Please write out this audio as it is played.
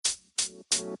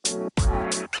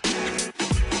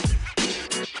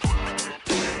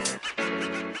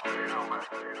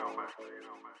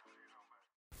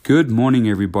Good morning,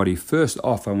 everybody. First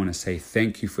off, I want to say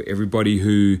thank you for everybody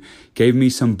who gave me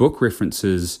some book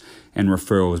references and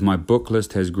referrals. My book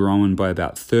list has grown by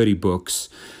about 30 books,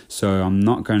 so I'm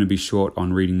not going to be short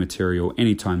on reading material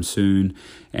anytime soon,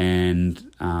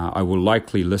 and I will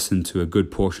likely listen to a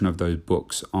good portion of those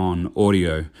books on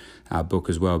audio book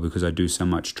as well, because I do so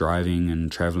much driving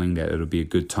and traveling that it'll be a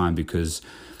good time, because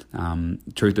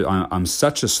I'm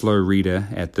such a slow reader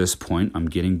at this point. I'm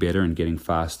getting better and getting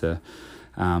faster.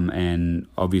 And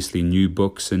obviously new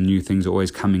books and new things are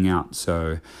always coming out.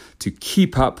 So to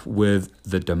keep up with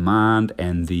the demand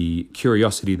and the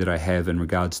curiosity that I have in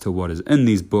regards to what is in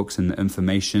these books and the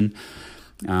information,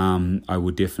 I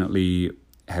would definitely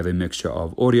have a mixture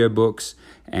of audiobooks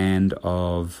and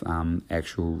of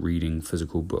actual reading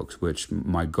physical books, which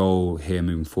my goal here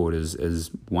moving forward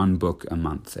is one book a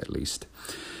month at least.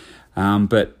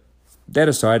 But that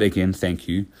aside, again, thank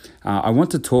you. I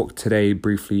want to talk today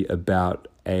briefly about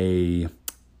a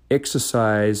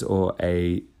exercise or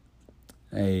a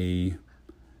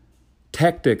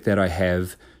tactic that I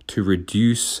have to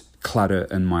reduce clutter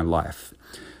in my life.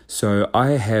 So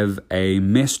I have a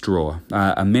mess drawer,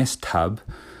 a mess tub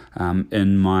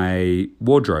in my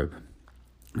wardrobe.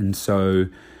 And so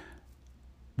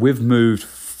we've moved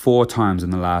 4 times in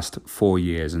the last 4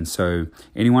 years. And so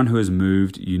anyone who has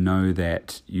moved, you know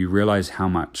that you realize how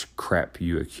much crap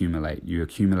you accumulate. You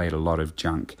accumulate a lot of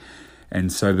junk.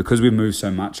 And so because we've moved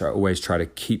so much, I always try to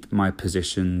keep my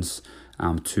possessions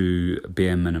to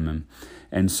bare minimum.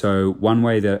 And so one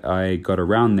way that I got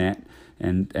around that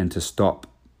and to stop,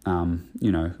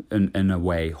 in a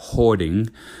way, hoarding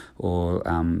or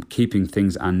keeping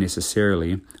things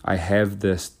unnecessarily, I have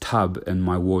this tub in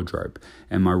my wardrobe.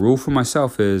 And my rule for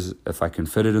myself is if I can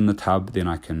fit it in the tub, then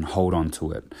I can hold on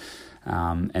to it.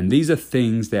 And these are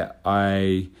things that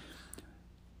I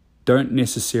don't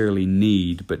necessarily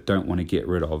need but don't want to get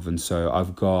rid of. And so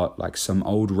I've got like some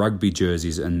old rugby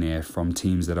jerseys in there from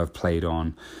teams that I've played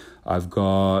on. I've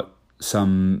got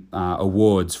some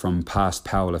awards from past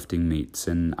powerlifting meets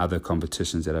and other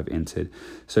competitions that I've entered.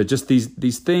 So just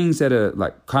these things that are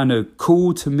like kind of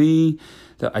cool to me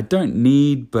that I don't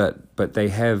need, but they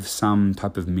have some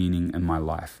type of meaning in my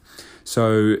life.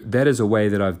 So that is a way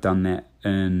that I've done that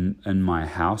in my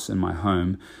house, in my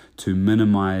home, to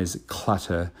minimize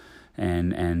clutter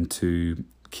and to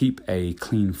keep a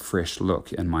clean, fresh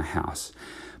look in my house.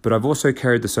 But I've also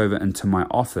carried this over into my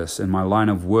office. In my line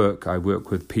of work, I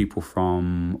work with people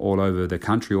from all over the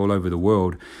country, all over the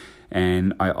world,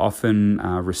 and I often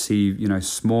receive,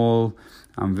 small,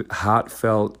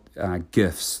 heartfelt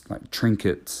gifts like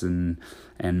trinkets and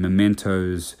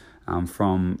mementos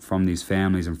from these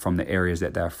families and from the areas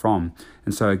that they're from.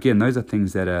 And so again, those are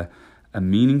things that are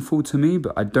meaningful to me,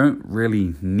 but I don't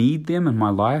really need them in my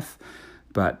life,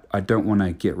 but I don't want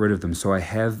to get rid of them. So I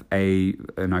have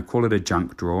and I call it a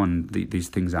junk drawer, and these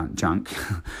things aren't junk,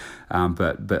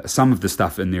 but some of the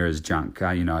stuff in there is junk.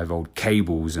 I have old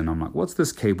cables, and I'm like, what's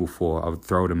this cable for? I would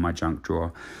throw it in my junk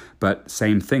drawer. But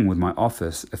same thing with my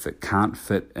office. If it can't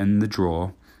fit in the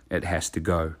drawer, it has to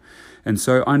go. And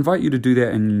so I invite you to do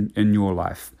that in your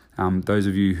life. Those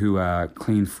of you who are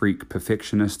clean freak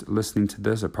perfectionist listening to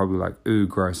this are probably like, ooh,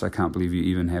 gross, I can't believe you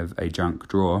even have a junk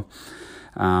drawer.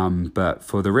 But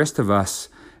for the rest of us,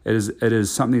 it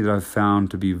is something that I've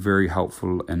found to be very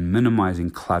helpful in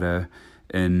minimizing clutter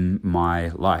in my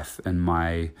life, in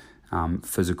my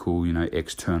physical,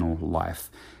 external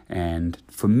life. And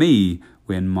for me,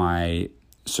 when my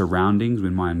surroundings,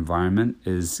 when my environment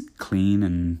is clean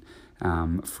and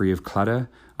free of clutter,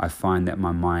 I find that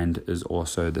my mind is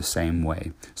also the same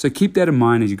way. So keep that in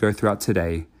mind as you go throughout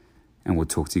today, and we'll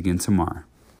talk to you again tomorrow.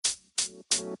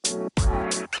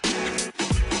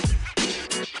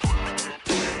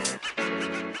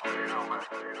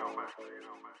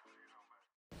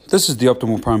 This is the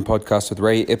Optimal Prime Podcast with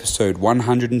Ray, episode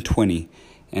 120,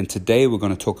 and today we're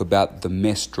going to talk about the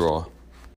mess drawer.